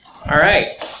All right.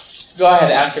 Go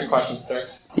ahead, ask your question, sir.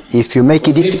 If you make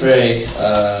it we pray,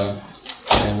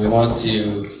 and we want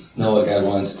to know what God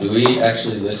wants, do we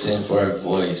actually listen for our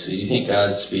voice? Do you think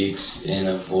God speaks in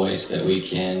a voice that we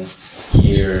can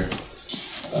hear,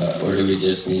 or do we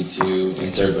just need to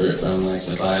interpret from like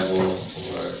the Bible or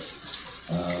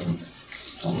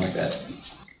something like that?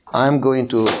 I'm going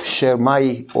to share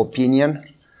my opinion.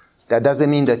 That doesn't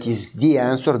mean that is the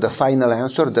answer, the final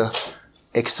answer, the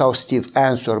exhaustive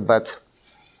answer, but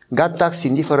God talks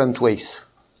in different ways.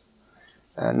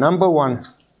 Number one,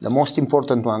 the most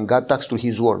important one, God talks through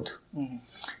His Word. Mm-hmm.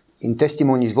 In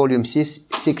Testimonies, volume 6,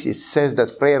 it says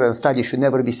that prayer and study should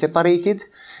never be separated.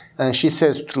 And she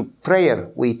says, through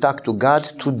prayer, we talk to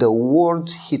God. Through the Word,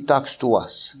 He talks to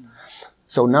us. Mm-hmm.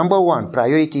 So number one,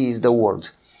 priority is the Word.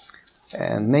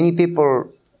 And many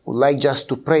people would like just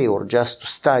to pray or just to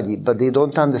study, but they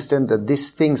don't understand that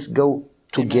these things go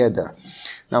together.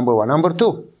 Number one. Number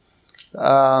two,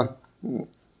 the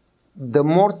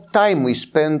more time we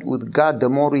spend with God, the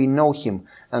more we know Him.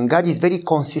 And God is very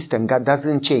consistent. God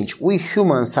doesn't change. We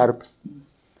humans are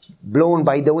blown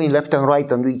by the wind left and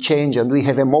right, and we change, and we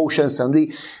have emotions, and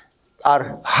we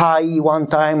are high one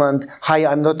time and high.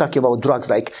 I'm not talking about drugs,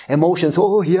 like emotions,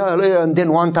 oh yeah, and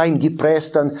then one time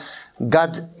depressed. And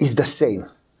God is the same.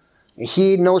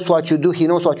 He knows what you do. He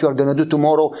knows what you are going to do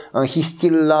tomorrow. And He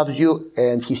still loves you.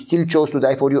 And He still chose to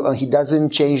die for you. And He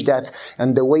doesn't change that.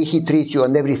 And the way He treats you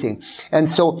and everything. And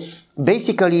so,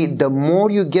 basically, the more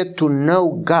you get to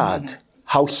know God,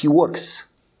 how He works,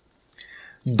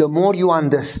 the more you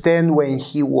understand when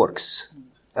He works.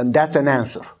 And that's an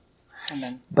answer.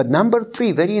 Amen. But number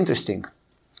three, very interesting.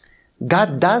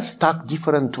 God does talk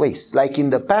different ways. Like in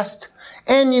the past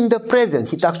and in the present.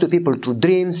 He talks to people through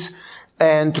dreams,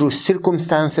 and through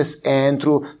circumstances, and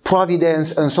through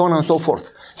providence, and so on and so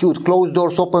forth. He would close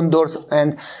doors, open doors,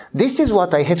 and this is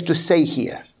what I have to say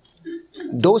here.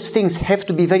 Those things have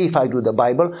to be verified with the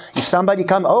Bible. If somebody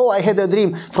comes, oh, I had a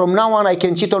dream, from now on I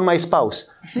can cheat on my spouse.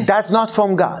 That's not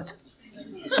from God.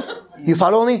 You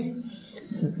follow me?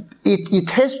 It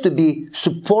has to be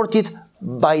supported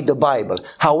by the Bible.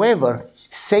 However,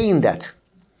 saying that,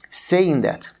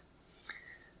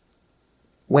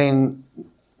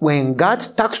 when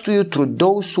God talks to you through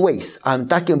those ways, I'm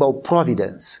talking about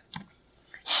providence.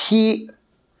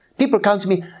 People come to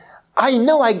me, I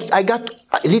know I got,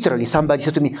 literally somebody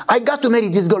said to me, I got to marry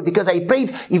this girl because I prayed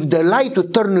if the light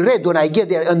would turn red when I get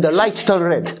there, and the light turned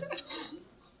red.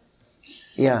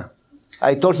 Yeah.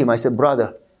 I told him, I said,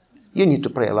 brother, you need to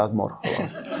pray a lot more.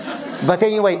 But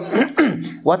anyway,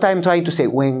 what I'm trying to say,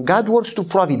 when God works to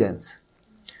providence,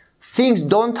 things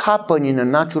don't happen in a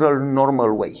natural,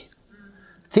 normal way.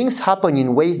 Things happen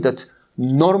in ways that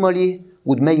normally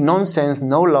would make no sense,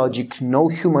 no logic, no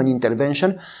human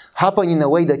intervention, happen in a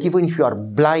way that even if you are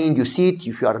blind, you see it,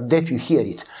 if you are deaf, you hear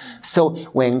it. So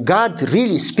when God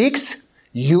really speaks,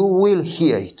 you will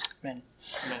hear it. Amen.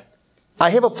 I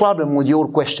have a problem with your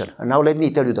question, and now let me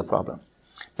tell you the problem.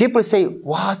 People say,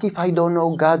 what if I don't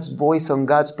know God's voice and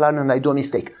God's plan and I do a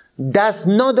mistake? That's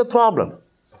not the problem.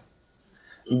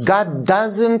 God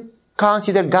doesn't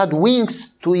consider, God winks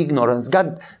to ignorance.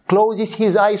 God closes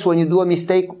His eyes when you do a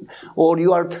mistake or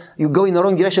you go in the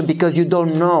wrong direction because you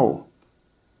don't know.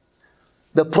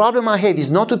 The problem I have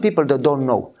is not to people that don't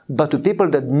know, but to people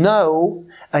that know,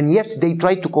 and yet they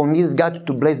try to convince God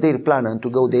to bless their plan and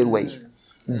to go their way.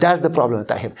 That's the problem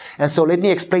that I have. And so let me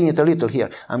explain it a little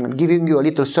here. I'm giving you a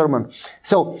little sermon.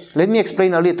 So let me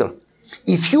explain a little.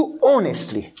 If you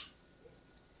honestly,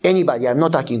 anybody, I'm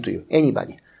not talking to you,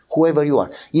 anybody, whoever you are,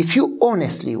 if you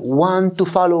honestly want to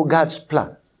follow God's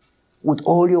plan with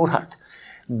all your heart,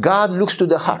 God looks to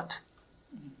the heart.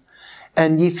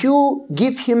 And if you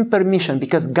give Him permission,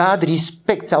 because God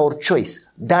respects our choice,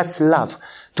 that's love.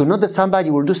 To know that somebody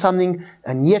will do something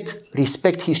and yet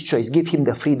respect his choice, give him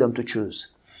the freedom to choose.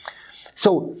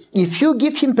 So if you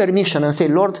give Him permission and say,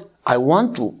 Lord, I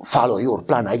want to follow your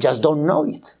plan, I just don't know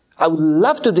it. I would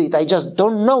love to do it, I just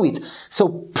don't know it. So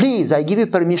please, I give you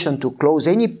permission to close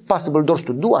any possible doors,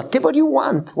 to do whatever you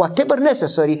want, whatever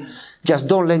necessary, just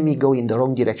don't let me go in the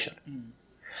wrong direction.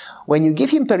 When you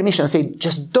give Him permission, say,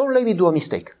 just don't let me do a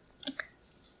mistake.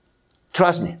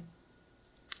 Trust me,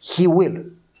 He will.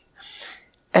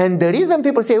 And the reason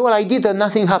people say, well, I did and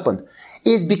nothing happened,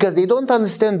 is because they don't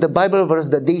understand the Bible verse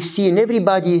that they see in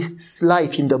everybody's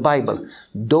life in the Bible.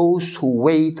 Those who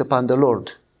wait upon the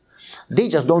Lord. They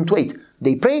just don't wait.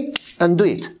 They pray and do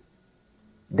it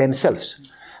themselves.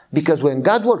 Because when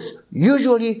God works,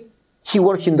 usually He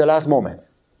works in the last moment.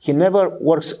 He never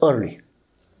works early.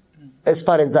 As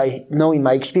far as I know in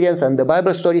my experience and the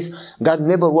Bible stories, God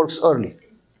never works early.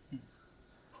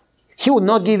 He would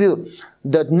not give you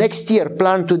the next year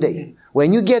plan today.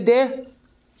 When you get there,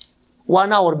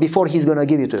 1 hour before he's going to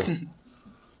give it to you.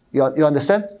 You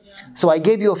understand? So I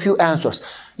gave you a few answers.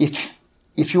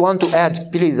 If you want to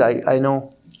add, please, I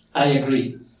know. I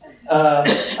agree.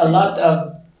 A lot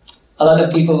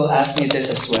of people will ask me this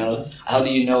as well. How do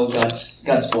you know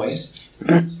God's voice?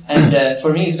 And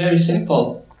for me, it's very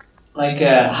simple. Like,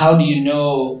 how do you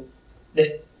know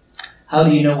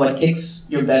what ticks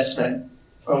your best friend,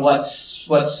 or what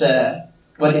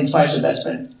inspires your best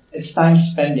friend? It's time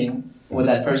spending with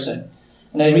that person.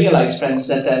 And I realize, friends,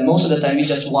 that most of the time we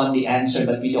just want the answer,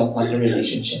 but we don't want the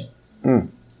relationship.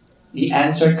 The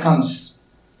answer comes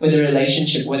with a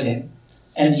relationship with Him.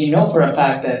 And you know for a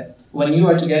fact that when you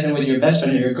are together with your best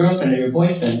friend or your girlfriend or your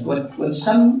boyfriend, when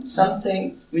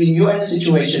you are in a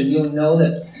situation, you'll know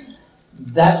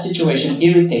that situation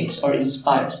irritates or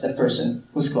inspires the person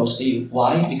who's close to you.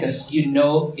 Why? Because you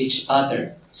know each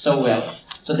other so well.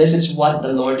 So this is what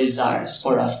the Lord desires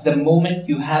for us. The moment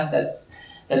you have that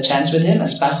chance with Him,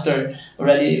 as Pastor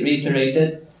already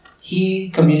reiterated, He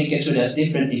communicates with us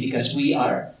differently because we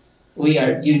are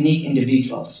unique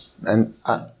individuals. And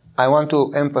I want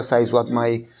to emphasize what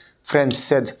my friend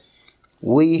said.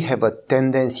 We have a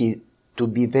tendency to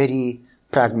be very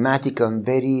pragmatic and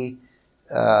very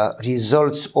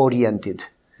results-oriented,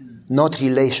 not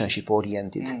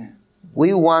relationship-oriented.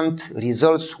 We want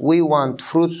results, we want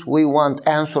fruits, we want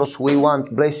answers, we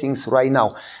want blessings right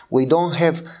now. We don't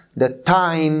have the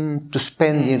time to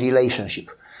spend in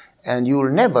relationship. And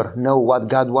you'll never know what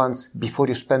God wants before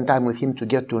you spend time with Him to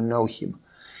get to know Him.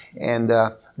 And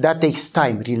that takes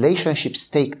time. Relationships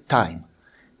take time.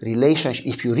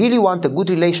 If you really want a good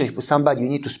relationship with somebody, you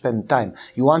need to spend time.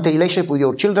 You want a relationship with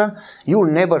your children, you'll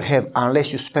never have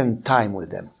unless you spend time with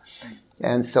them.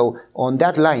 And so on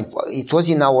that line, it was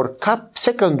in our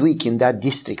second week in that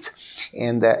district.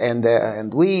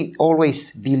 And we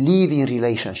always believe in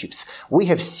relationships. We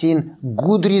have seen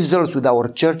good results with our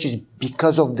churches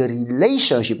because of the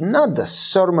relationship, not the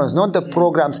sermons, not the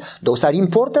programs. Those are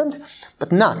important,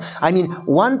 but not.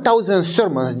 1,000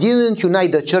 sermons didn't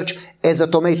unite the church as a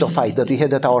tomato fight that we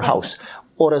had at our house,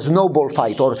 or a snowball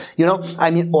fight, or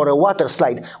a water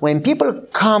slide. When people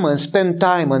come and spend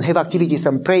time and have activities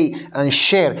and pray and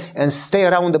share and stay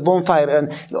around the bonfire,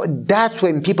 and that's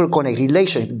when people connect.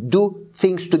 Relationship, do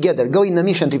things together, go in a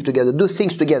mission trip together, do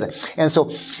things together. And so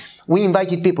we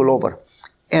invited people over.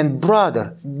 And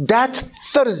brother, that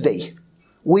Thursday,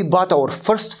 we bought our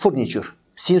first furniture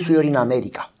since we were in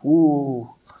America. Ooh.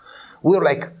 We were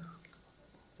like,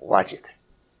 watch it.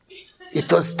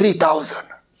 It was 3,000.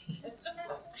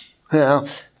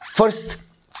 First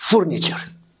furniture.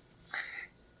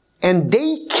 And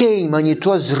they came and it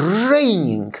was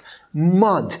raining,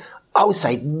 mud,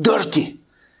 outside, dirty.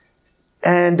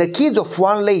 And the kids of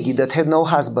one lady that had no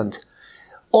husband,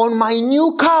 on my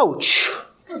new couch,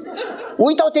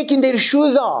 without taking their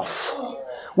shoes off,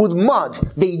 with mud,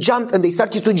 they jumped and they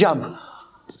started to jump.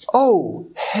 Oh,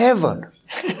 heaven.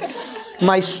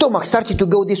 My stomach started to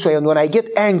go this way, and when I get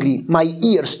angry, my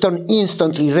ears turn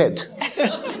instantly red.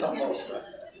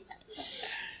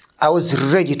 I was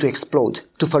ready to explode,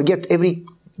 to forget every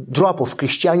drop of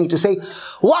Christianity, to say,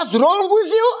 what's wrong with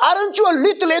you? Aren't you a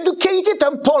little educated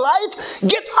and polite?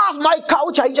 Get off my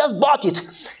couch, I just bought it.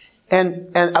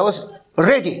 And I was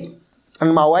ready.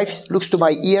 And my wife looks to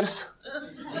my ears,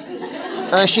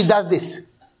 and she does this.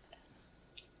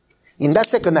 In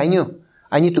that second, I knew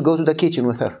I need to go to the kitchen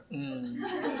with her.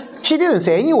 She didn't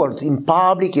say any word in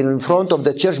public, in front of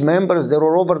the church members. There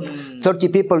were over 30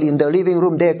 people in the living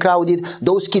room. They're crowded.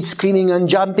 Those kids screaming and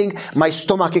jumping. My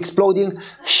stomach exploding.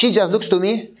 She just looks to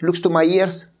me, looks to my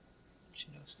ears.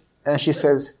 And she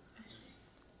says,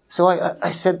 so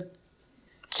I said,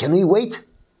 can we wait?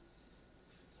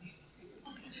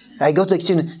 I go to the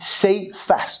kitchen, say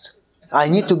fast. I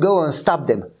need to go and stop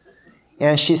them.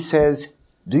 And she says,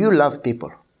 do you love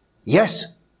people? Yes.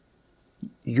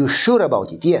 You sure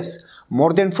about it? Yes.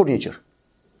 More than furniture.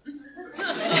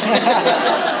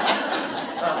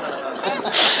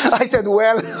 I said,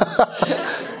 well.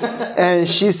 And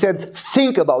she said,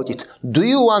 think about it. Do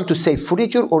you want to save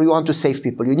furniture or you want to save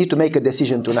people? You need to make a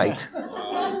decision tonight.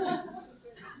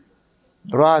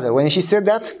 Brother, when she said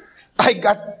that,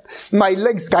 my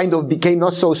legs kind of became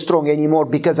not so strong anymore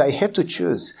because I had to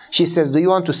choose. She says, do you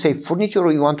want to save furniture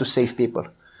or you want to save people?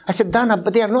 I said, Dana,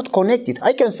 but they are not connected.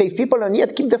 I can save people and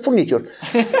yet keep the furniture.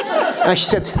 And she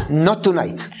said, not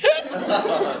tonight.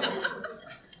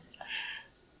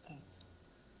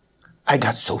 I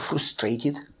got so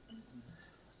frustrated.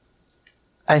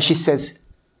 And she says,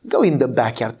 go in the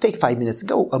backyard, take 5 minutes,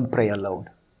 go and pray alone.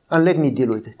 And let me deal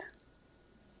with it.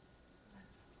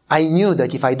 I knew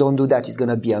that if I don't do that, it's going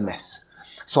to be a mess.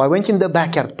 So I went in the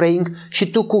backyard praying. She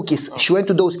took cookies. She went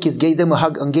to those kids, gave them a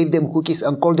hug and gave them cookies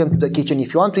and called them to the kitchen.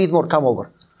 If you want to eat more, come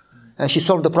over. And she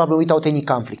solved the problem without any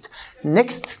conflict.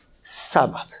 Next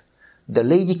Sabbath, the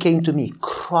lady came to me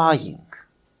crying.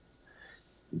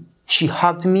 She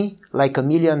hugged me like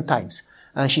 1,000,000 times.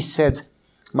 And she said,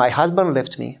 my husband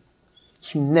left me.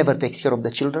 He never takes care of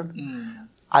the children.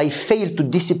 I failed to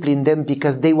discipline them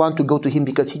because they want to go to him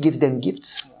because he gives them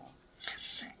gifts.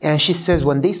 And she says,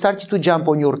 when they started to jump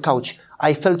on your couch,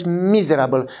 I felt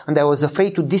miserable and I was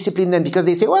afraid to discipline them because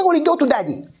they say, well, I want to go to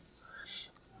daddy.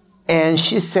 And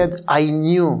she said, I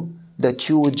knew that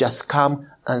you would just come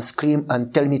and scream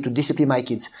and tell me to discipline my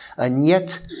kids. And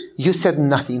yet, you said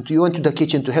nothing. You went to the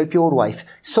kitchen to help your wife.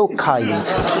 So kind.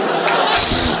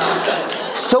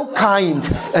 So kind.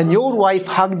 And your wife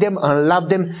hugged them and loved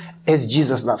them as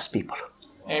Jesus loves people.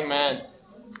 Amen.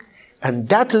 And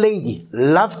that lady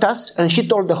loved us, and she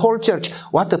told the whole church,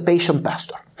 what a patient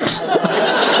pastor.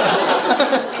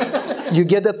 You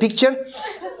get the picture?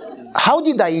 How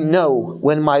did I know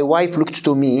when my wife looked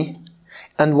to me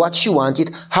and what she wanted?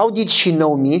 How did she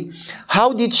know me?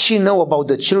 How did she know about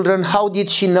the children? How did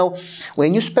she know?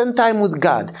 When you spend time with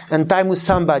God and time with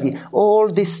somebody,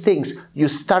 all these things, you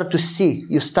start to see,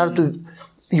 you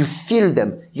feel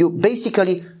them. You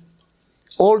basically,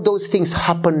 all those things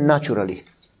happen naturally.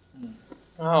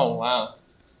 Oh, wow.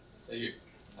 So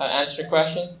that answer your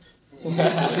question?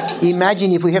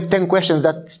 Imagine if we have 10 questions,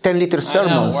 that's 10 little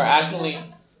sermons. We're actually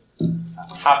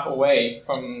half away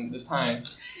from the time.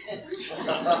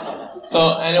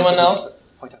 So, anyone else?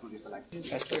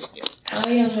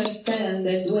 I understand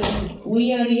that when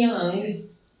we are young,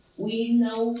 we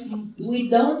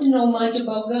don't know much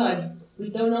about God. We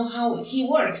don't know how He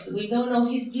works. We don't know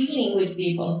He's dealing with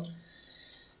people.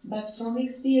 But from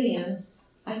experience,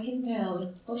 I can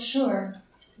tell for sure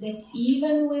that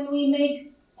even when we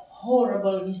make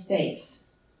horrible mistakes,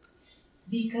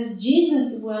 because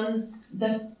Jesus won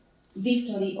the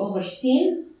victory over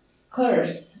sin,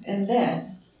 curse, and death,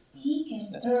 He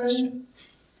can turn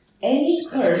any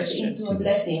curse into a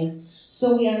blessing.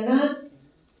 So we are not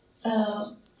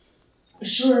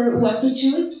sure what to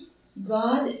choose.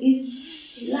 God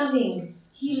is loving.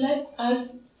 He let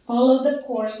us follow the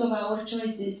course of our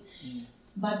choices.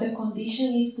 But the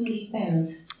condition is to repent.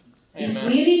 Amen. If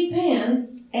we repent,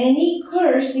 any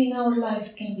curse in our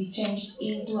life can be changed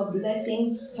into a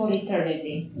blessing for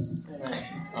eternity. Amen.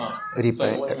 Oh,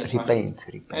 Repent.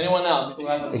 Anyone else who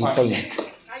has a question?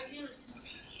 I do.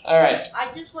 All right.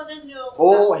 I just want to know.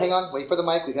 Oh, hang on. Wait for the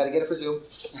mic. We got to get it for Zoom.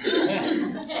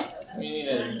 We need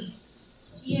it.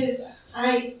 Yes,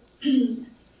 I need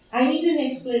an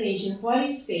explanation. What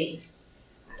is faith?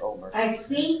 Oh, mercy. I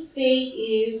think faith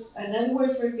is, another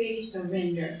word for faith is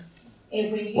surrender.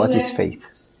 And when you What is faith?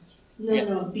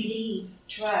 No, believe,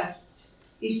 trust.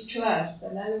 Is trust.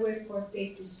 Another word for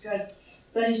faith is trust.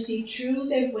 But is it true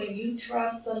that when you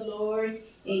trust the Lord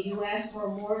and you ask for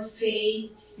more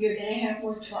faith, you're going to have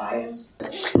more trials?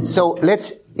 So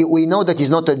we know that it's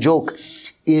not a joke.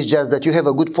 It's just that you have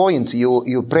a good point.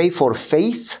 You pray for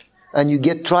faith and you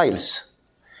get trials.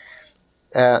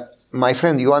 My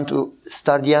friend, you want to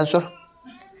start the answer?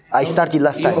 I started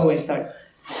last time. You always start.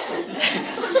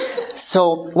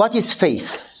 So, what is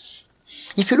faith?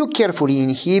 If you look carefully in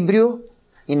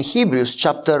Hebrews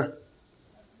chapter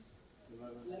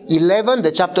 11,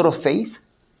 the chapter of faith,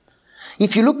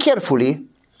 if you look carefully,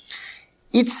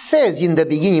 it says in the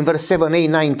beginning, verse 7, 8,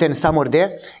 9, 10, somewhere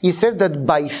there, it says that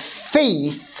by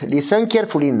faith, listen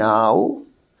carefully now,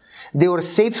 they were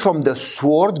saved from the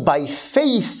sword by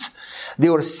faith. They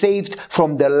were saved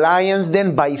from the lions,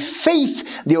 then by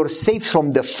faith. They were saved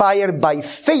from the fire by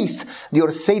faith. They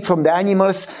were saved from the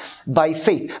animals by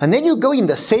faith. And then you go in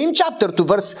the same chapter to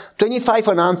verse 25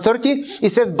 and 30. It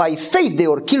says, by faith they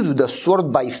were killed with the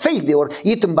sword, by faith they were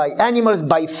eaten by animals,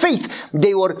 by faith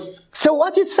they were... So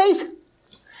what is faith?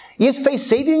 Is faith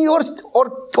saving you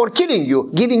or killing you,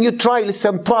 giving you trials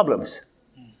and problems?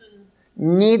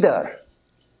 Neither.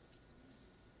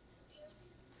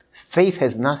 Faith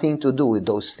has nothing to do with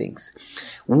those things.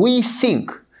 We think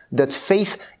that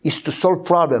faith is to solve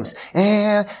problems.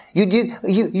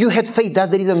 You had faith,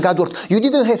 that's the reason God worked. You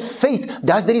didn't have faith,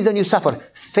 that's the reason you suffer.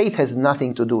 Faith has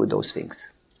nothing to do with those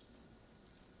things.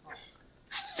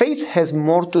 Faith has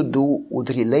more to do with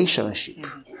relationship.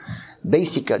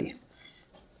 Basically,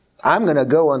 I'm going to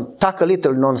go and talk a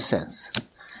little nonsense.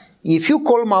 If you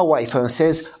call my wife and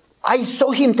says, I saw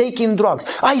him taking drugs.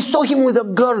 I saw him with a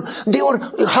girl. They were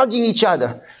hugging each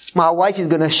other. My wife is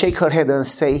going to shake her head and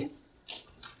say,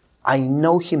 I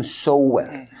know him so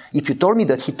well. If you told me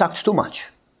that he talked too much,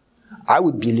 I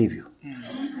would believe you.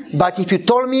 But if you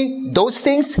told me those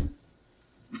things,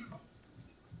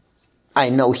 I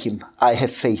know him. I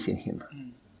have faith in him.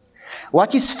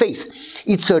 What is faith?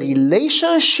 It's a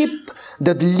relationship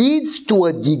that leads to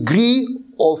a degree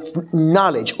of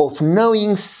knowledge, of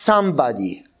knowing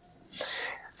somebody.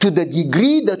 To the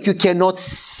degree that you cannot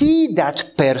see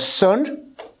that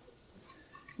person,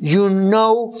 you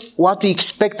know what to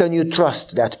expect and you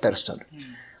trust that person.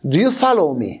 Do you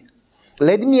follow me?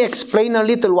 Let me explain a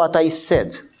little what I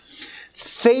said.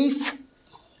 Faith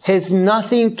has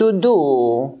nothing to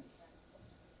do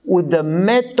with the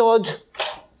method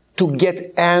to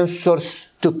get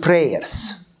answers to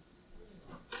prayers.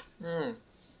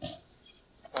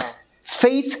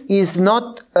 Faith is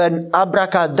not an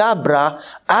abracadabra,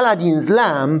 Aladdin's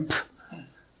lamp,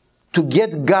 to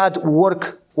get God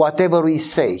work whatever we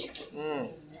say.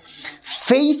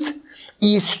 Faith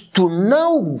is to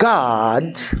know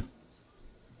God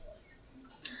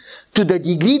to the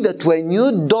degree that when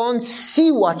you don't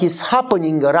see what is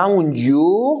happening around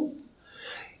you,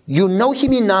 you know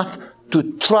him enough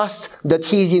to trust that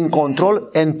he is in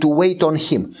control and to wait on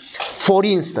him. For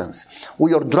instance,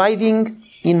 we are driving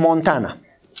in Montana.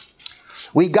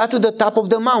 We got to the top of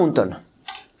the mountain.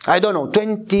 I don't know,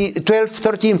 12,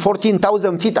 13,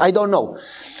 14,000 feet, I don't know.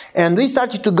 And we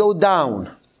started to go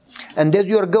down. And as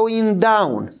you are going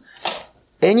down,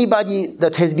 anybody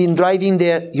that has been driving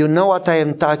there, you know what I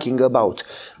am talking about.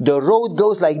 The road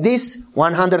goes like this,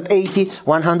 180,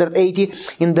 180.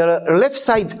 In the left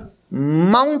side,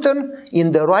 mountain.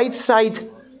 In the right side,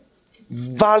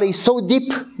 valley so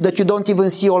deep that you don't even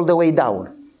see all the way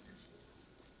down.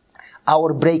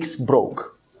 Our brakes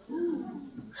broke.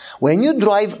 When you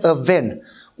drive a van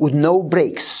with no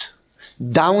brakes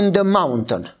down the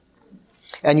mountain,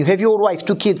 and you have your wife,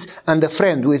 2 kids, and a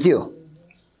friend with you,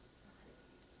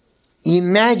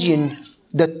 imagine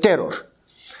the terror.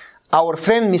 Our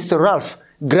friend, Mr. Ralph,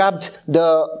 grabbed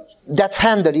that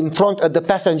handle in front at the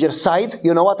passenger side.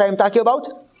 You know what I'm talking about?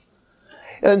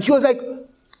 And he was like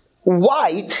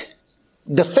white,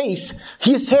 the face.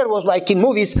 His hair was like in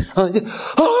movies.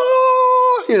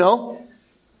 You know.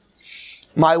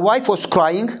 My wife was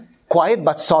crying, quiet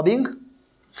but sobbing.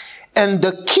 And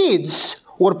the kids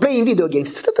were playing video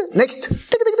games. Next.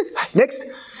 Next.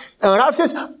 And Ralph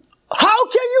says, "How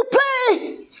can you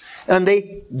play?" And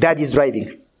Dad is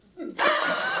driving.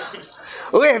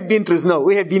 We have been through snow.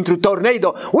 We have been through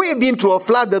tornado. We have been through a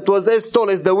flood that was as tall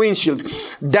as the windshield.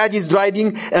 Dad is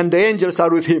driving and the angels are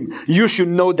with him. You should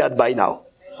know that by now.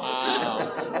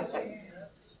 Wow.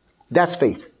 That's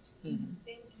faith.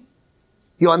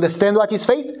 You understand what is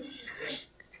faith?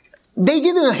 They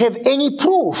didn't have any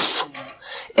proof,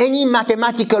 any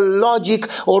mathematical logic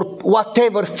or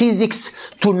whatever physics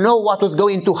to know what was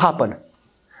going to happen.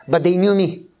 But they knew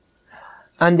me.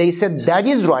 And they said, Dad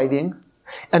is driving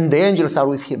and the angels are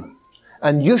with him.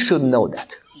 And you should know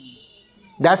that.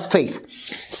 That's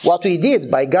faith. What we did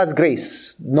by God's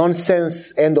grace,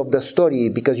 nonsense, end of the story,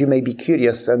 because you may be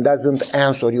curious and doesn't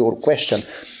answer your question.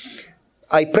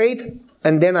 I prayed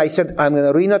and then I said, I'm going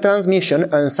to ruin a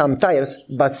transmission and some tires,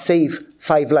 but save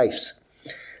 5 lives.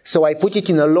 So I put it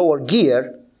in a lower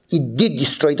gear. It did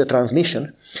destroy the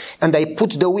transmission. And I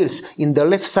put the wheels in the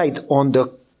left side on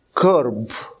the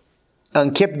curb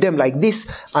and kept them like this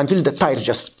until the tires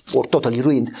just were totally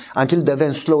ruined, until the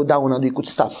van slowed down and we could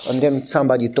stop. And then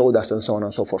somebody told us and so on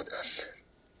and so forth.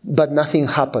 But nothing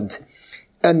happened.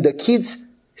 And the kids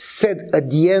said at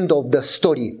the end of the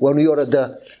story, when we were at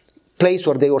the place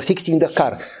where they were fixing the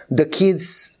car, the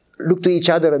kids looked to each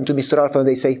other and to Mr. Alpha and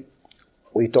they say,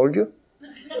 we told you?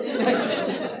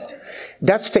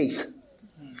 That's faith.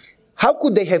 How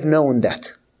could they have known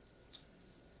that?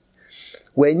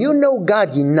 When you know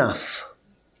God enough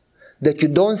that you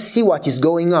don't see what is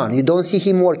going on, you don't see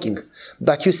him working,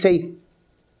 but you say,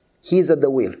 he is at the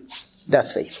wheel.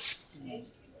 That's faith.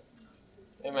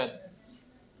 Amen.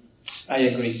 I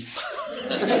agree.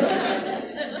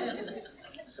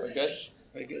 We're good?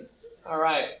 Very good. All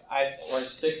right. We're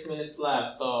 6 minutes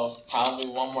left, so probably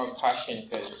one more question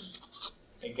because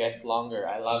it gets longer.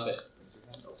 I love it.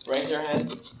 Raise your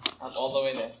hand all the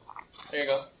way there. There you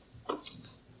go.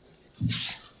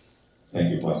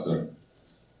 Thank you, Pastor.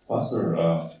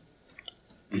 Pastor,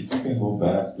 if you can go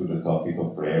back to the topic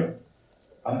of prayer,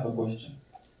 I have a question.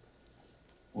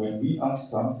 When we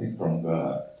ask something from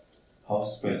God, how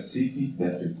specific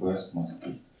that request must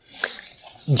be?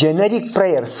 Generic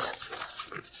prayers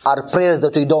are prayers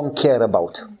that we don't care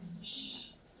about.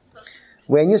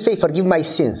 When you say, forgive my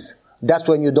sins, that's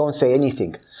when you don't say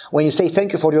anything. When you say,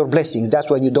 thank you for your blessings, that's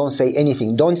when you don't say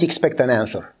anything. Don't expect an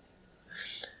answer.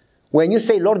 When you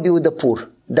say, Lord, be with the poor,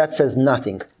 that says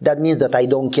nothing. That means that I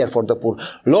don't care for the poor.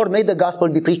 Lord, may the gospel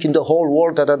be preached in the whole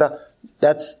world.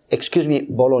 That's, excuse me,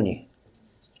 baloney.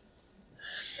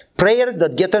 Prayers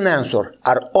that get an answer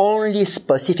are only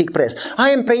specific prayers. I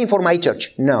am praying for my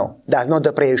church. No, that's not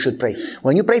the prayer you should pray.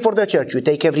 When you pray for the church, you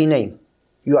take every name.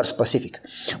 You are specific.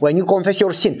 When you confess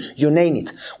your sin, you name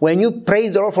it. When you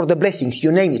praise the Lord for the blessings,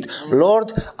 you name it.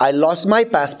 Lord, I lost my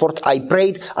passport. I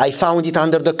prayed. I found it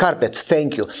under the carpet.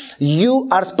 Thank you. You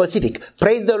are specific.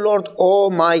 Praise the Lord, oh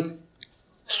my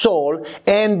soul,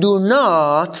 and do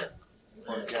not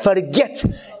forget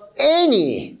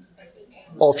any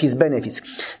of his benefits.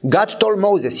 God told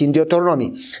Moses in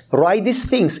Deuteronomy, write these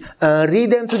things and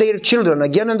read them to their children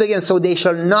again and again, so they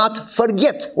shall not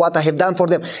forget what I have done for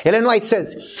them. Ellen White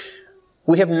says,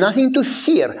 we have nothing to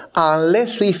fear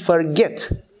unless we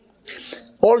forget.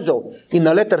 Also, in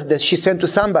a letter that she sent to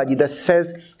somebody that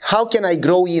says, how can I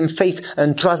grow in faith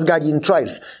and trust God in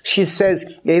trials? She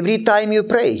says, every time you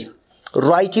pray,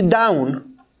 write it down.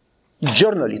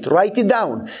 Journal it, write it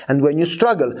down, and when you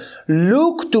struggle,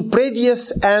 look to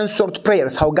previous answered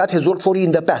prayers, how God has worked for you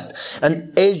in the past.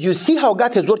 And as you see how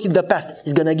God has worked in the past,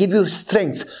 it's going to give you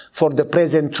strength for the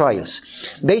present trials.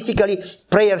 Basically,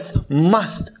 prayers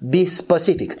must be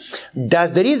specific.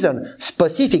 That's the reason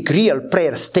specific, real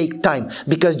prayers take time.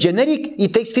 Because generic,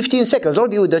 it takes 15 seconds. Lord,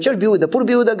 be with the church, be with the poor,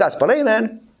 be with the gospel.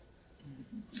 Amen.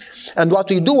 And what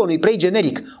we do when we pray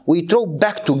generic, we throw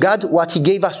back to God what He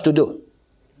gave us to do.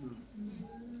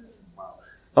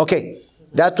 Okay,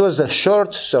 that was a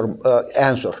short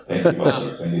answer. Thank you,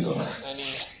 Pastor. Thank you so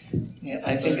much. Yeah,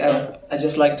 I think I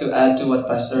just like to add to what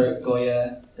Pastor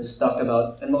Goia has talked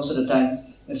about. And most of the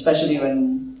time, especially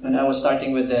when I was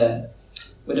starting with the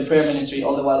prayer ministry,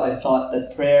 all the while I thought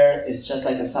that prayer is just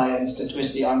like a science to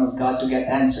twist the arm of God to get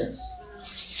answers.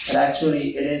 But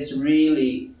actually, it is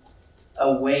really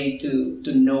a way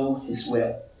to know His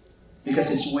will. Because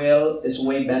His will is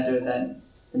way better than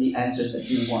the answers that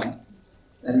you want.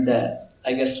 And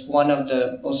I guess one of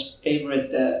the most favorite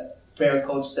prayer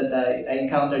quotes that I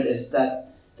encountered is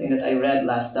that thing that I read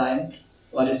last time.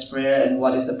 What is prayer and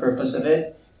what is the purpose of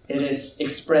it? It is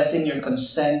expressing your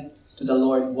consent to the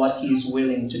Lord, what He is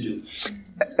willing to do.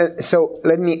 So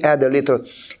let me add a little.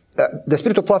 The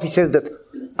Spirit of Prophecy says that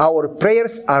our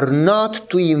prayers are not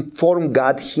to inform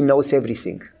God. He knows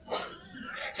everything.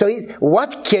 So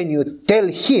what can you tell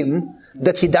Him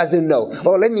that He doesn't know?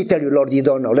 Oh, let me tell you, Lord, you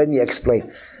don't know. Let me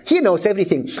explain. He knows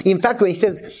everything. In fact, when He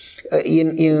says,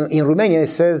 in Romania, He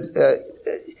says,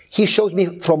 He shows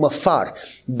me from afar.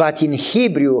 But in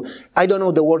Hebrew, I don't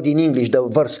know the word in English, the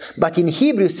verse, but in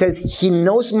Hebrew it says, He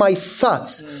knows my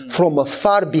thoughts from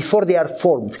afar before they are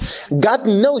formed. God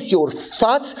knows your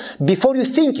thoughts before you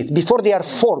think it, before they are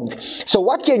formed. So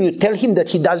what can you tell Him that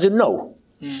He doesn't know?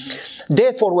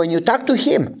 Therefore, when you talk to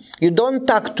Him, you don't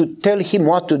talk to tell Him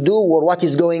what to do or what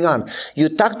is going on. You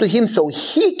talk to Him so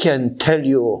He can tell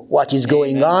you what is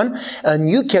going on and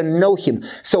you can know Him.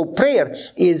 So prayer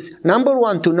is, number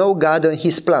one, to know God and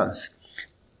His plans.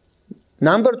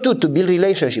 Number two, to build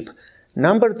relationship.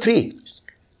 Number three,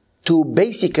 to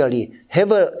basically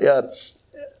have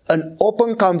an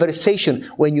open conversation.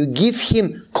 When you give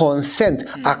Him consent,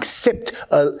 accept,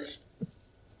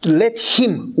 let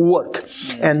Him work.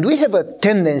 And we have a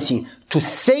tendency to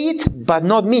say it but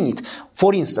not mean it.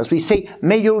 For instance, we say,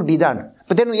 may your will be done.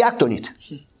 But then we act on it.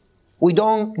 We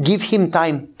don't give Him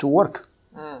time to work.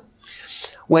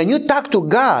 When you talk to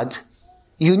God,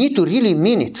 you need to really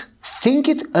mean it. Think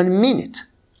it and mean it.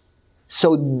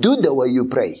 So do the way you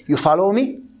pray. You follow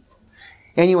me?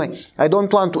 Anyway, I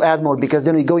don't want to add more because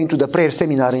then we go into the prayer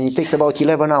seminar and it takes about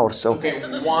 11 hours. So. Okay,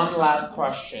 one last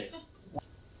question.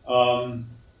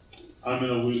 I'm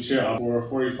in a wheelchair for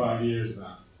 45 years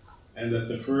now. And at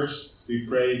the first, we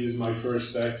prayed, this is my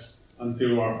first text,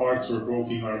 until our hearts were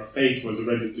broken, our faith was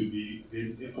ready to be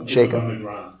shaken on the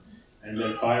ground. And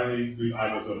then finally,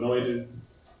 I was anointed,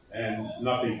 and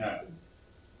nothing happened.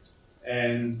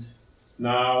 And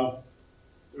now,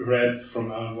 read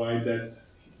from Ellen White that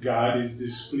God is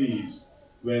displeased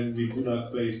when we do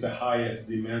not place the highest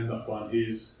demand upon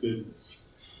His goodness.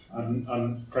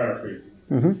 I'm paraphrasing.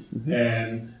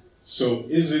 And so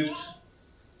is it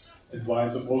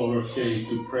advisable or okay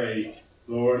to pray,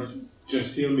 Lord,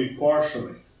 just heal me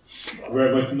partially,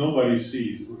 but nobody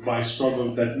sees, my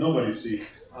struggles that nobody sees.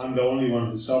 I'm the only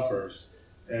one who suffers.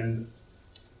 And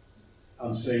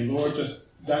I'm saying, Lord, just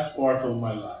that part of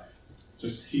my life,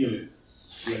 just heal it,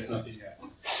 let nothing happen.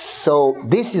 So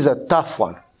this is a tough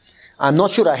one. I'm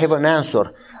not sure I have an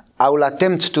answer. I will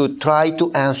attempt to try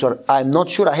to answer. I'm not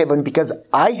sure I have one because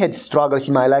I had struggles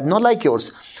in my life, not like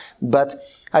yours. But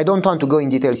I don't want to go in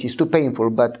details, it's too painful,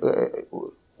 but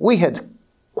we had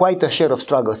quite a share of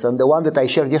struggles, and the one that I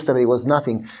shared yesterday was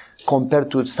nothing compared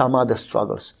to some other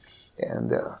struggles.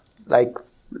 And like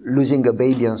losing a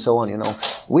baby and so on, you know.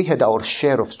 We had our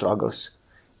share of struggles,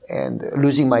 and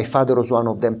losing my father was one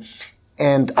of them.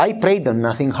 And I prayed and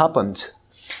nothing happened.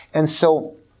 And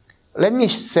so, let me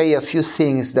say a few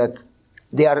things that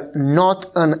they are not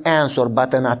an answer,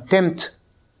 but an attempt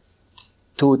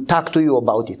to talk to you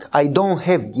about it. I don't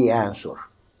have the answer.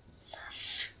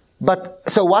 But,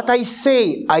 so what I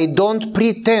say, I don't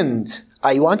pretend.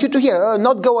 I want you to hear,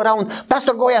 not go around,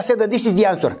 Pastor Goia said that this is the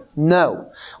answer.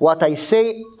 No. What I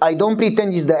say, I don't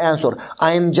pretend is the answer.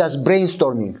 I am just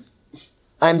brainstorming.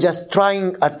 I'm just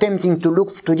attempting to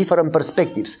look to different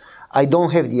perspectives. I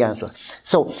don't have the answer.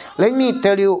 So, let me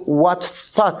tell you what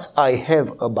thoughts I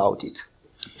have about it.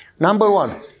 Number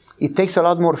one, it takes a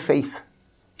lot more faith.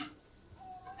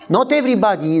 Not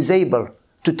everybody is able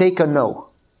to take a no.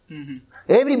 Mm-hmm.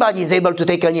 Everybody is able to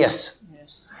take a yes.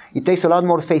 Yes. It takes a lot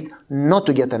more faith not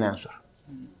to get an answer.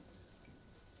 Mm-hmm.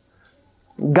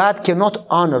 God cannot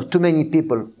honor too many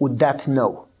people with that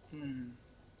no.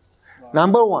 Mm-hmm. Wow.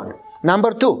 Number one.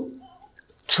 Number two,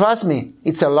 trust me,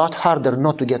 it's a lot harder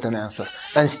not to get an answer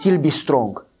and still be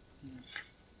strong.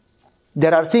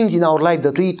 There are things in our life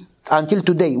that we, until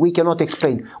today, we cannot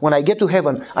explain. When I get to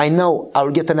heaven, I know I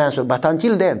will get an answer. But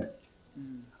until then,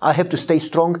 I have to stay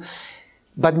strong.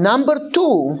 But number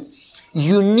two,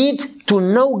 you need to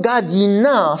know God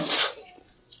enough.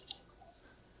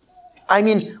 I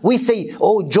mean, we say,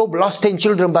 oh, Job lost 10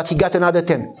 children, but he got another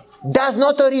 10. That's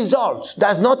not a result.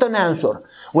 That's not an answer.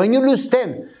 When you lose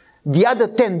 10, the other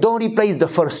 10 don't replace the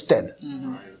first 10.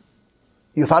 Mm-hmm.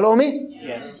 You follow me?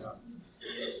 Yes.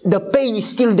 The pain is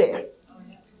still there.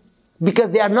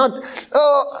 Because they are not,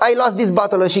 oh, I lost this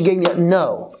battle and she gave me a...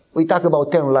 No. We talk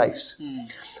about 10 lives.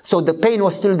 Mm. So the pain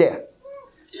was still there.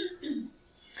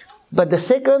 But the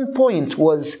second point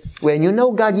was, when you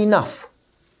know God enough,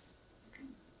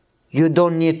 you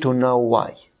don't need to know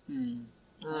why. Mm.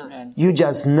 You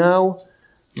just know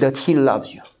that He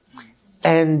loves you.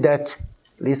 And that,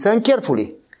 listen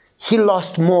carefully, He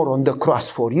lost more on the cross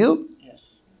for you.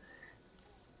 Yes.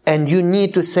 And you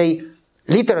need to say,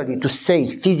 literally to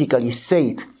say, physically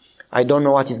say it, I don't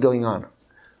know what is going on,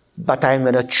 but I'm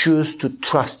going to choose to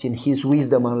trust in His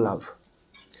wisdom and love.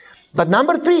 But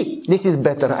number three, this is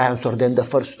better answer than the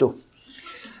first two.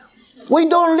 We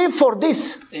don't live for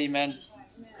this. Amen.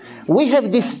 We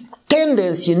have this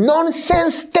tendency,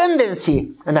 nonsense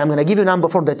tendency, and I'm going to give you number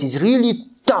 4 that is really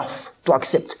tough to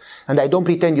accept, and I don't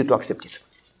pretend you to accept it.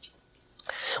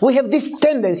 We have this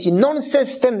tendency,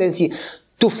 nonsense tendency,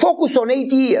 to focus on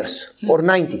 80 years or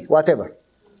 90, whatever.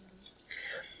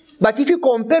 But if you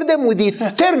compare them with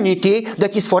eternity,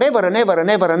 that is forever and ever and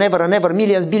ever and ever and ever,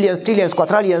 millions, billions, trillions,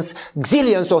 quadrillions,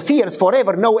 zillions of years,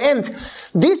 forever, no end,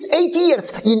 these 80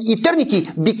 years in eternity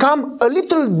become a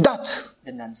little dot.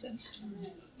 The nonsense.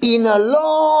 In a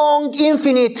long,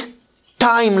 infinite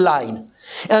timeline.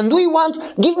 And we want,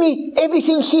 give me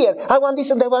everything here. I want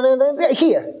this and I want that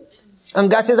here. And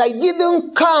God says, I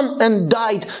didn't come and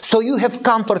died so you have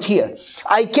comfort here.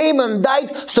 I came and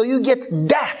died so you get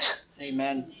that.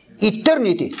 Amen.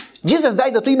 Eternity. Jesus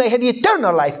died that we may have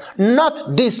eternal life,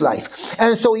 not this life.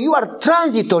 And so you are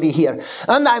transitory here.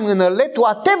 And I'm going to let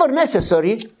whatever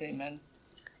necessary. Amen.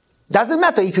 Doesn't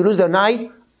matter if you lose an eye.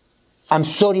 I'm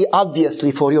sorry,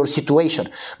 obviously, for your situation.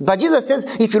 But Jesus says,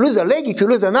 if you lose a leg, if you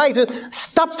lose an eye,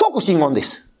 stop focusing on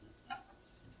this.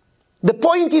 The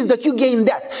point is that you gain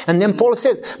that. And then Paul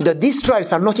says that these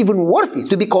trials are not even worthy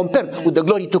to be compared with the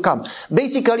glory to come.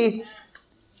 Basically,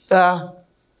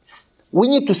 we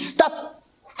need to stop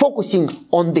focusing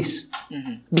on this.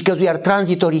 Mm-hmm. Because we are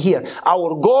transitory here.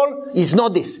 Our goal is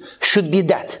not this, should be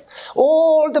that.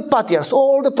 All the patriarchs,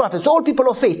 all the prophets, all people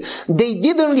of faith, they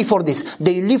didn't live for this.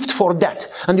 They lived for that.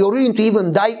 And they were willing to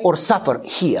even die or suffer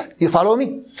here. You follow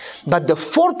me? But the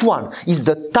fourth one is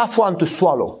the tough one to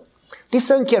swallow.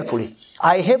 Listen carefully.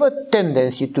 I have a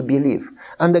tendency to believe.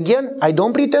 And again, I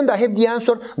don't pretend I have the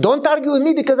answer. Don't argue with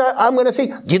me because I'm going to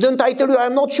say, didn't I tell you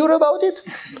I'm not sure about it?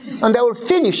 And I will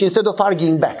finish instead of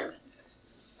arguing back.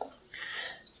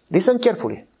 Listen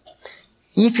carefully.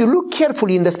 If you look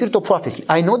carefully in the spirit of prophecy,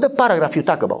 I know the paragraph you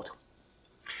talk about.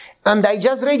 And I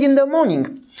just read in the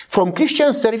morning from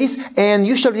Christian service and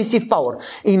you shall receive power.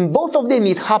 In both of them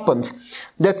it happened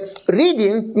that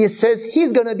reading, it says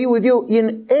He's going to be with you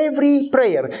in every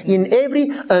prayer, in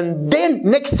every, and then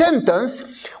next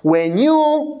sentence, when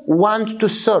you want to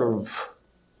serve.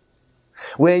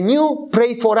 when you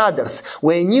pray for others,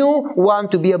 when you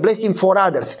want to be a blessing for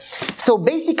others. So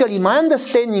basically my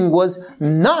understanding was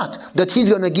not that he's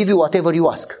going to give you whatever you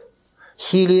ask.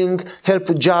 Healing, help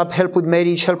with job, help with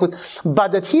marriage,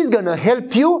 but that he's going to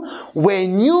help you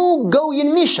when you go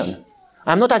in mission.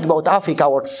 I'm not talking about Africa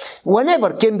or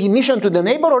whenever, can be mission to the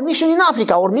neighbor or mission in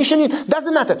Africa or mission in,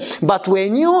 doesn't matter. But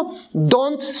when you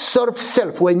don't serve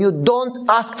self, when you don't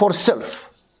ask for self,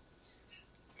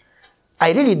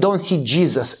 I really don't see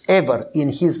Jesus ever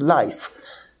in his life,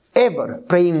 ever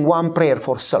praying one prayer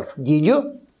for self. Did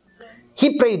you?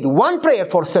 He prayed one prayer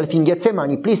for self in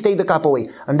Gethsemane, please take the cup away.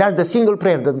 And that's the single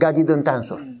prayer that God didn't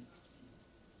answer.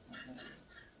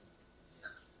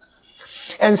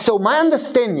 And so my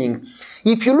understanding,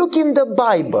 if you look in the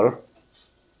Bible,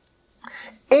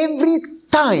 every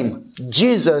time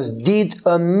Jesus did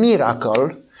a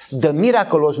miracle, the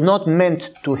miracle was not meant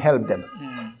to help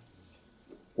them.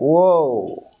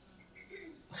 Whoa.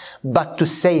 But to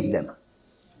save them.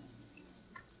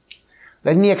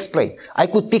 Let me explain. I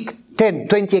could pick 10,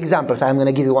 20 examples. I'm going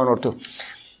to give you one or two.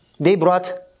 They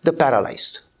brought the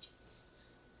paralyzed.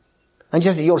 And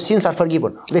Jesus said, your sins are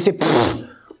forgiven. They say,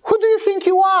 who do you think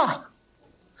you are?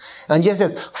 And Jesus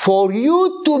says, for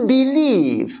you to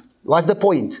believe, what's the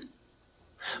point?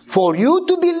 For you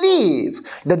to believe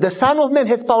that the Son of Man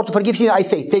has power to forgive sins, I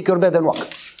say, take your bed and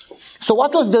walk. So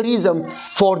what was the reason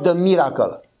for the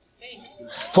miracle?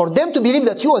 For them to believe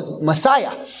that he was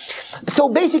Messiah. So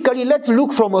basically, let's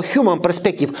look from a human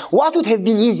perspective. What would have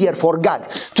been easier for God?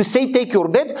 To say, take your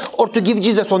bed, or to give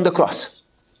Jesus on the cross?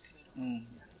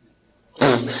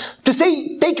 To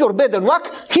say, take your bed and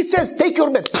walk, he says, take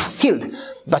your bed, healed.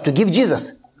 But to give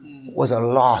Jesus was a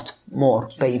lot more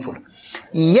painful.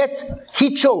 Yet,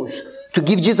 he chose to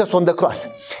give Jesus on the cross.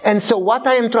 And so what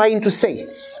I am trying to say,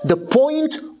 the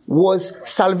point was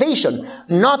salvation,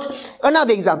 not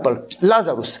another example,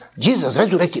 Lazarus. Jesus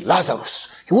resurrected Lazarus.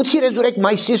 Would he resurrect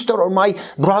my sister or my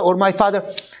brother or my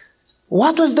father?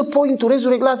 What was the point to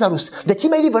resurrect Lazarus? That he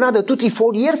may live another 2, 3,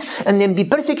 4 years and then be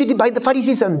persecuted by the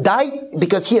Pharisees and die?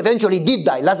 Because he eventually did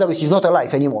die. Lazarus is not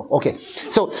alive anymore. Okay.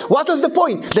 So what was the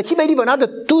point? That he may live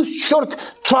another 2 short,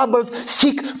 troubled,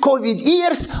 sick, COVID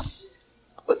years?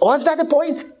 Was that the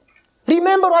point?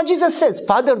 Remember what Jesus says.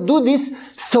 Father, do this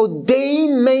so they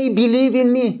may believe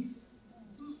in me.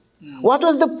 What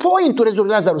was the point to resurrect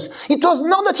Lazarus? It was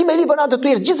not that he may live another 2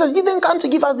 years. Jesus didn't come to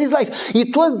give us this life.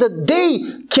 It was that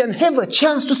they can have a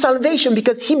chance to salvation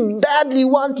because he badly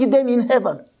wanted them in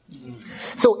heaven.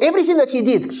 So everything that he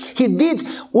did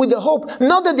with the hope,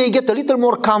 not that they get a little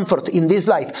more comfort in this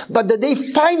life, but that they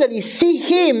finally see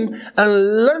him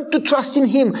and learn to trust in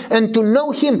him and to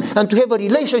know him and to have a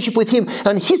relationship with him.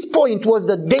 And his point was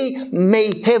that they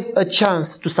may have a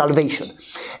chance to salvation.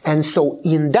 And so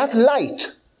in that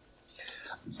light,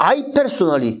 I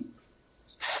personally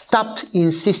stopped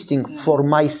insisting for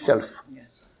myself.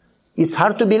 It's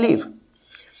hard to believe.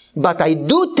 But I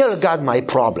do tell God my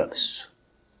problems.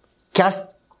 Cast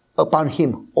upon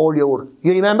him all your...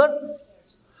 You remember?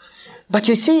 But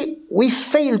you see, we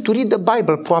fail to read the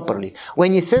Bible properly.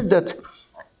 When he says that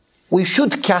we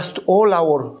should cast all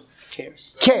our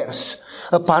cares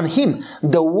upon him,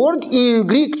 the word in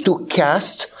Greek to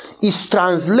cast is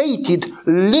translated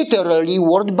literally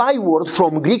word by word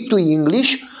from Greek to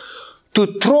English. To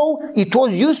throw, it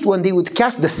was used when they would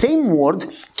cast the same word,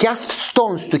 cast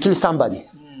stones to kill somebody.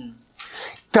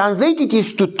 Translated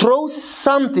is to throw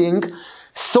something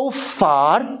so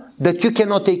far that you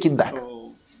cannot take it back.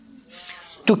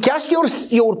 To cast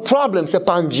your problems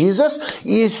upon Jesus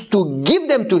is to give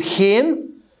them to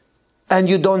him and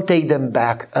you don't take them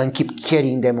back and keep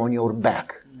carrying them on your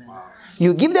back.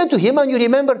 You give them to him and you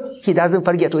remember, he doesn't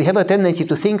forget. We have a tendency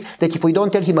to think that if we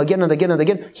don't tell him again and again and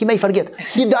again, he may forget.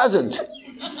 He doesn't.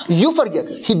 You forget.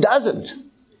 He doesn't.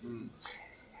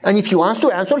 And if you want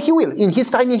to answer, he will, in his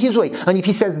time, in his way. And if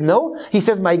he says no, he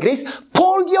says, my grace.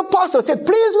 Paul the apostle said,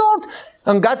 please Lord.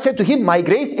 And God said to him, my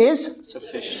grace is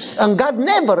sufficient. And God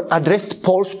never addressed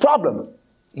Paul's problem.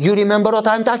 You remember what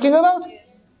I'm talking about?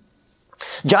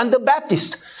 John the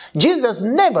Baptist. Jesus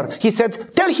never, he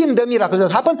said, tell him the miracles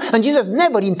that happened. And Jesus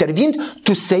never intervened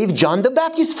to save John the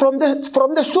Baptist from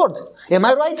the sword. Am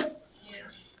I right?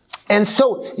 And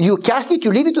so you cast it,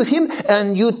 you leave it with him,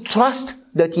 and you trust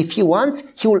that if he wants,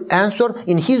 he will answer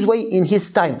in his way, in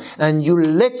his time. And you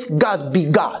let God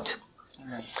be God.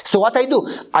 So what I do,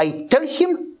 I tell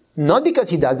him, not because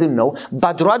he doesn't know,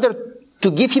 but rather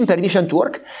to give him permission to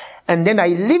work. And then I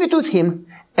leave it with him,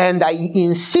 and I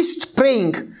insist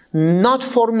praying not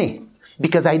for me.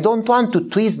 Because I don't want to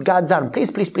twist God's arm.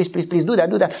 Please, please, please, please, please, do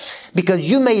that. Because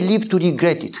you may live to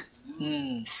regret it.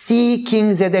 See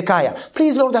King Zedekiah.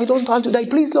 Please, Lord, I don't want to die.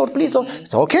 Please, Lord, please, Lord.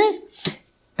 It's okay.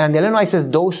 And Ellen White says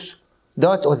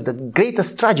that was the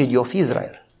greatest tragedy of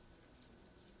Israel.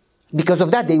 Because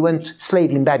of that, they went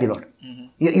slave in Babylon.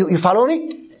 You follow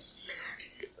me?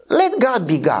 Let God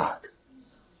be God.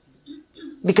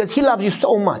 Because He loves you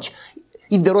so much.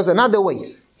 If there was another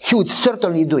way, He would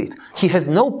certainly do it. He has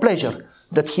no pleasure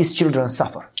that His children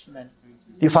suffer. Amen.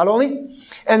 You follow me?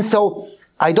 And so,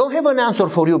 I don't have an answer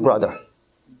for you, brother.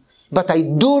 But I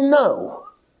do know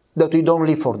that we don't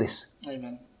live for this.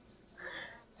 Amen.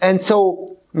 And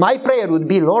so, my prayer would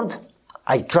be, Lord,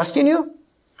 I trust in you.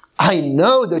 I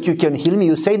know that you can heal me.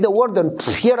 You say the word and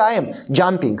here I am,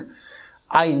 jumping.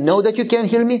 I know that you can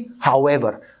heal me.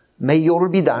 However, may your will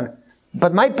be done.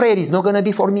 But my prayer is not going to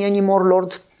be for me anymore,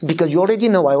 Lord, because you already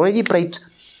know, I already prayed.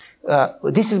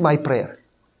 This is my prayer.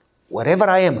 Wherever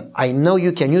I am, I know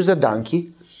you can use a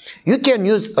donkey. You can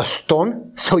use a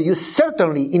stone. So you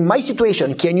certainly, in my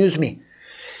situation, can use me.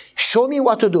 Show me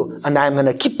what to do. And I'm going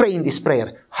to keep praying this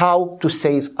prayer. How to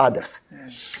save others.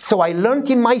 So I learned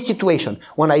in my situation,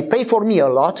 when I pray for me a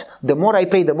lot, the more I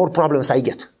pray, the more problems I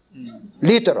get.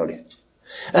 Literally.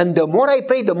 And the more I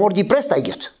pray, the more depressed I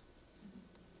get.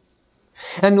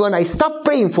 And when I stop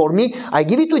praying for me, I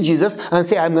give it to Jesus and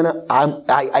say, I'm gonna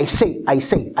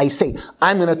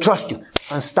trust you.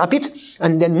 And stop it,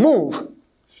 and then move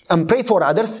and pray for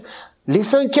others.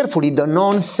 Listen carefully, the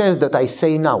nonsense that I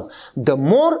say now. The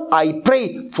more I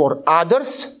pray for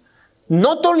others,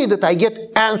 not only that I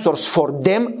get answers for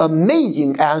them,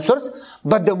 amazing answers,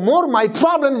 but the more my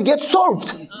problems get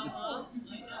solved.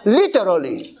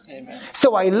 Literally.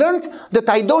 So I learned that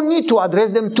I don't need to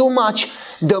address them too much.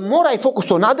 The more I focus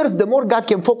on others, the more God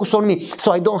can focus on me.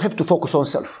 So I don't have to focus on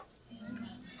self.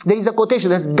 There is a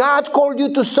quotation that says, God called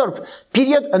you to serve,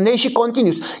 period. And then she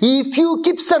continues, if you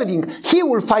keep serving, He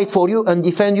will fight for you and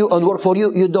defend you and work for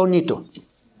you. You don't need to.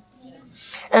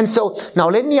 And so, now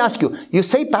let me ask you, you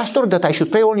say, Pastor, that I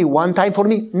should pray only one time for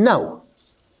me? No.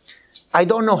 I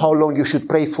don't know how long you should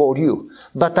pray for you.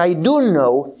 But I do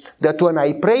know that when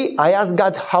I pray, I ask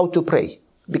God how to pray.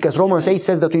 Because Romans 8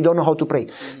 says that we don't know how to pray.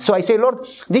 So I say, Lord,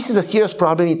 this is a serious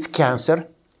problem. It's cancer.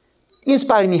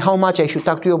 Inspire me how much I should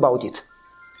talk to you about it.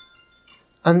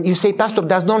 And you say, Pastor,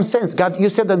 that's nonsense. God, you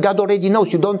said that God already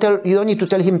knows. You don't need to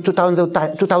tell Him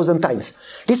 2,000 times.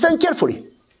 Listen carefully.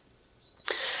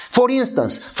 For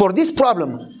instance, for this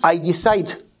problem, I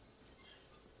decide,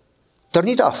 turn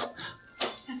it off.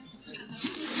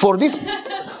 For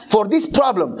this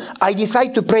problem, I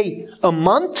decide to pray a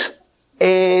month,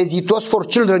 as it was for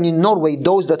children in Norway,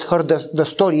 those that heard the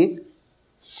story.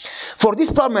 For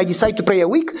this problem, I decide to pray a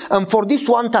week, and for this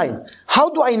one time.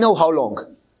 How do I know how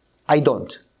long? I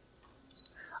don't.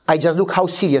 I just look how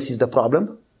serious is the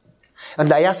problem,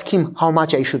 and I ask Him how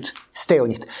much I should stay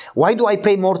on it. Why do I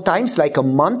pray more times, like a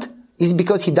month? Is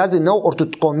because He doesn't know or to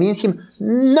convince Him?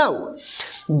 No.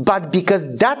 But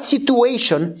because that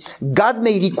situation, God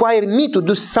may require me to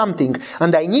do something,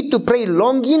 and I need to pray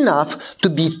long enough to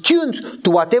be tuned to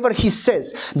whatever He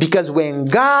says. Because when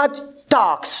God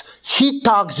talks, He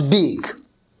talks big.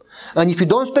 And if you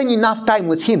don't spend enough time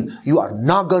with Him, you are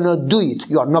not going to do it.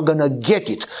 You are not going to get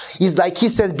it. It's like He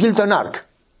says, build an ark.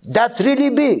 That's really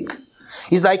big.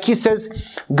 It's like He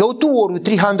says, go to war with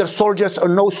 300 soldiers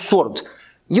and no sword.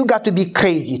 You got to be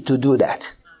crazy to do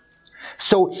that.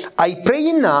 So I pray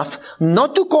enough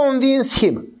not to convince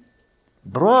Him.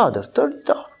 Brother, turn it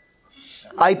off.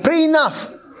 I pray enough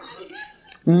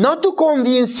not to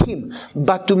convince Him,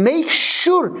 but to make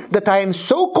sure that I am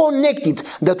so connected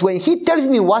that when He tells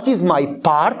me what is my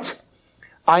part,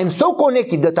 I am so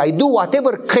connected that I do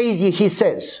whatever crazy He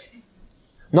says.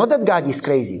 Not that God is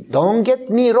crazy. Don't get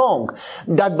me wrong.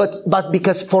 But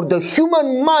because for the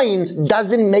human mind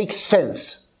doesn't make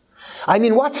sense. I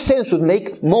mean, what sense would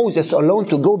make Moses alone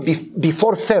to go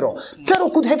before Pharaoh?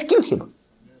 Pharaoh could have killed him.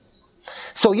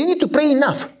 So you need to pray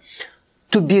enough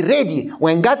to be ready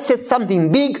when God says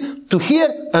something big to hear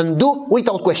and do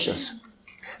without questions.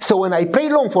 So when I pray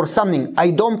long for something, I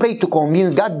don't pray to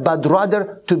convince God, but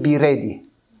rather to be ready.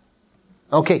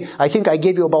 Okay, I think I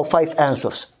gave you about 5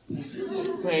 answers.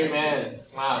 Amen.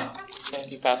 Wow.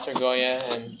 Thank you, Pastor Goia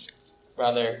and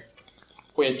Brother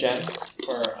Jen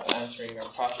for answering your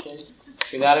question.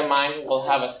 With that in mind, we'll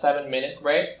have a 7-minute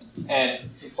break, and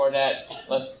before that,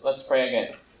 let's pray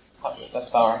again. Let's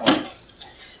bow our heads.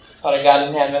 Father God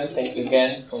in heaven, thank you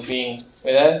again for being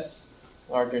with us.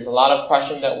 Lord, there's a lot of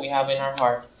questions that we have in our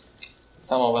heart.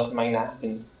 Some of us might not have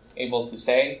been able to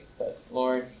say, but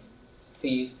Lord,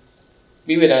 please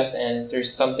be with us, and if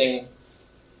there's something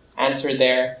answered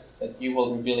there, that you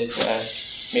will reveal it to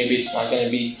us. Maybe it's not going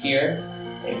to be here.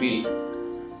 Maybe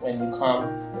when you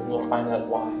come, we'll find out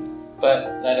why.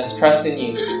 But let us trust in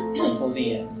you until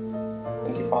the end.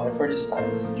 Thank you, Father, for this time.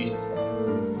 In Jesus'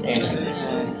 name.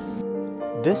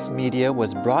 Amen. This media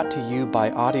was brought to you by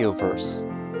Audioverse,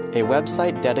 a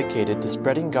website dedicated to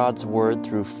spreading God's Word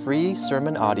through free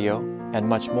sermon audio and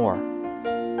much more.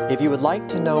 If you would like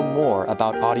to know more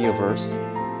about Audioverse,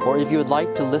 or if you would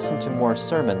like to listen to more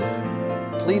sermons,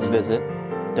 please visit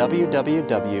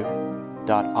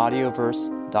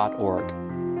www.audioverse.org.